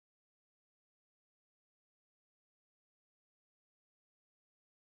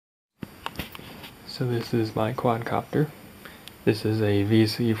So this is my quadcopter. This is a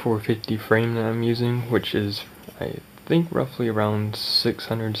VC450 frame that I'm using, which is, I think, roughly around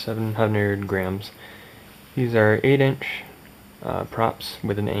 600-700 grams. These are 8-inch props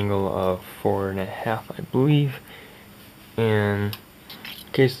with an angle of 4.5, I believe. And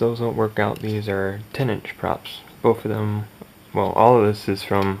in case those don't work out, these are 10-inch props. Both of them, well, all of this is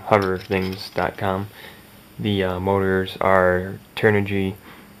from hoverthings.com. The motors are Turnigy,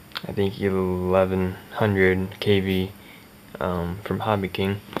 I think 1100 kV from Hobby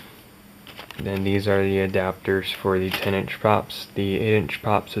King. Then these are the adapters for the 10-inch props. The 8-inch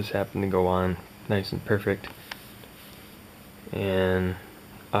props just happen to go on nice and perfect. And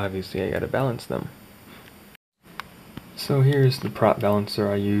obviously I gotta balance them. So here's the prop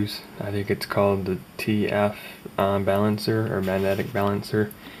balancer I use. I think it's called the TF balancer or magnetic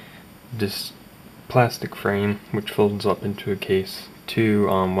balancer. Just plastic frame which folds up into a case. Two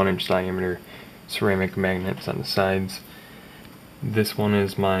 1-inch diameter ceramic magnets on the sides. This one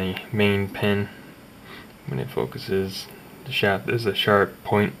is my main pin. When it focuses, the shaft is a sharp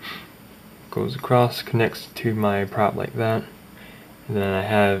point. Goes across, connects to my prop like that. And then I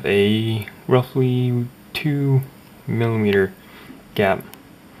have a roughly 2mm gap,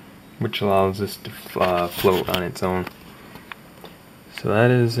 which allows this to float on its own. So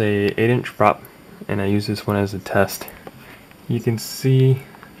that is a 8-inch prop, and I use this one as a test. You can see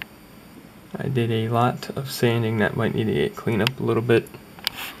I did a lot of sanding that might need to get cleaned up a little bit.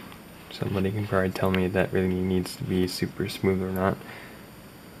 Somebody can probably tell me that really needs to be super smooth or not.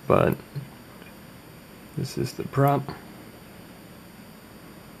 But this is the prop.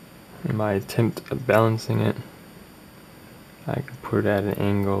 In my attempt at balancing it, I could put it at an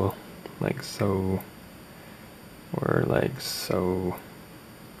angle like so, or like so,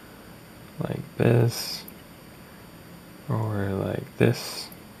 like this, or like this.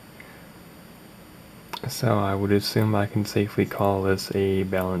 So I would assume I can safely call this a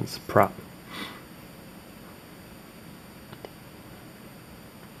balanced prop.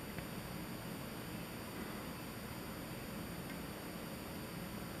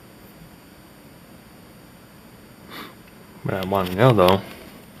 What I want to know though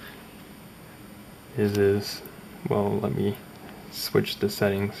is well, let me switch the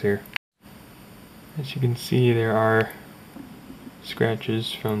settings here. As you can see, there are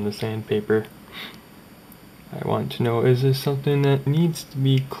scratches from the sandpaper. I want to know, is this something that needs to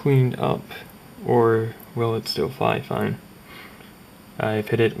be cleaned up, or will it still fly fine? I've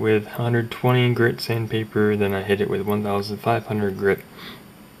hit it with 120 grit sandpaper, then I hit it with 1500 grit,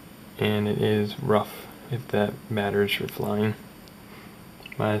 and it is rough, if that matters for flying.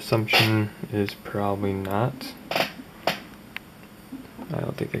 My assumption is probably not. I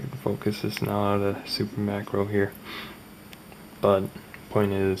don't think I can focus this now out of super macro here. But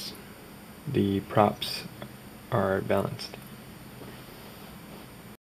point is, the props are balanced.